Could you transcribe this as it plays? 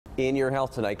In your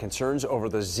health tonight, concerns over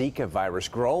the Zika virus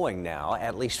growing now.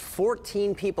 At least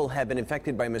 14 people have been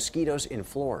infected by mosquitoes in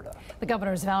Florida. The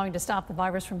governor is vowing to stop the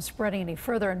virus from spreading any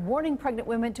further and warning pregnant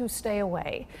women to stay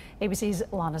away. ABC's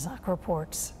Lana Zak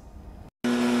reports.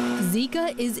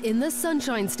 Zika is in the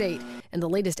Sunshine State, and the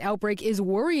latest outbreak is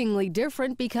worryingly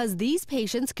different because these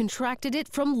patients contracted it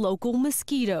from local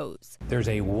mosquitoes. There's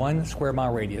a 1 square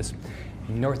mile radius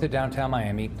north of downtown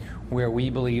Miami where we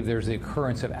believe there's the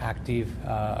occurrence of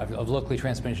locally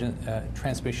transmission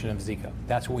of Zika.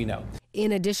 That's what we know.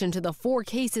 In addition to the 4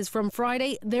 cases from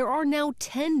Friday, there are now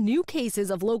 10 new cases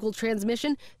of local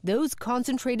transmission, those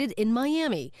concentrated in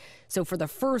Miami. So for the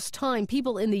first time,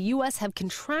 people in the U.S. have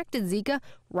contracted Zika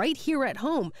right here at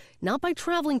home, not by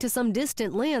traveling to some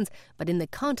distant lands, but in the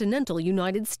continental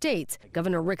United States.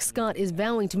 Governor Rick Scott is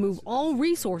vowing to move all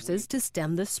resources to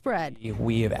stem the spread.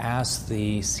 We have asked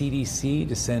the CDC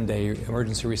to send an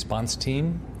emergency response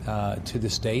team to the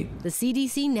state. The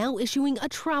CDC now issuing a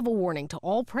travel warning to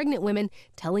all pregnant women,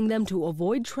 telling them to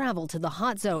avoid travel to the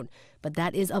hot zone. But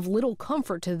that is of little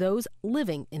comfort to those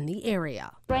living in the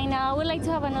area. Right now, I would like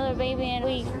to have another baby, and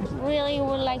we really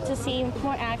would like to see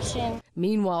more action.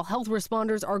 Meanwhile, health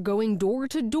responders are going door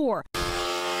to door,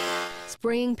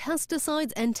 spraying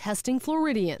pesticides and testing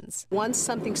Floridians. Once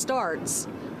something starts,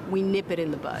 we nip it in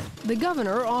the bud. The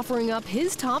governor offering up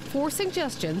his top 4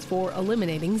 suggestions for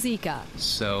eliminating Zika.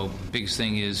 So, biggest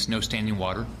thing is no standing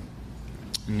water,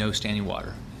 no standing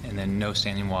water, and then no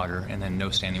standing water, and then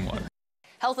no standing water.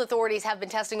 Health authorities have been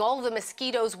testing all of the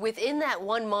mosquitoes within that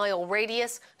 1 mile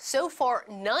radius. So far,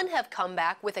 none have come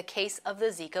back with a case of the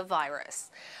Zika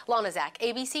virus. Lana Zak,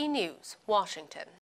 ABC News, Washington.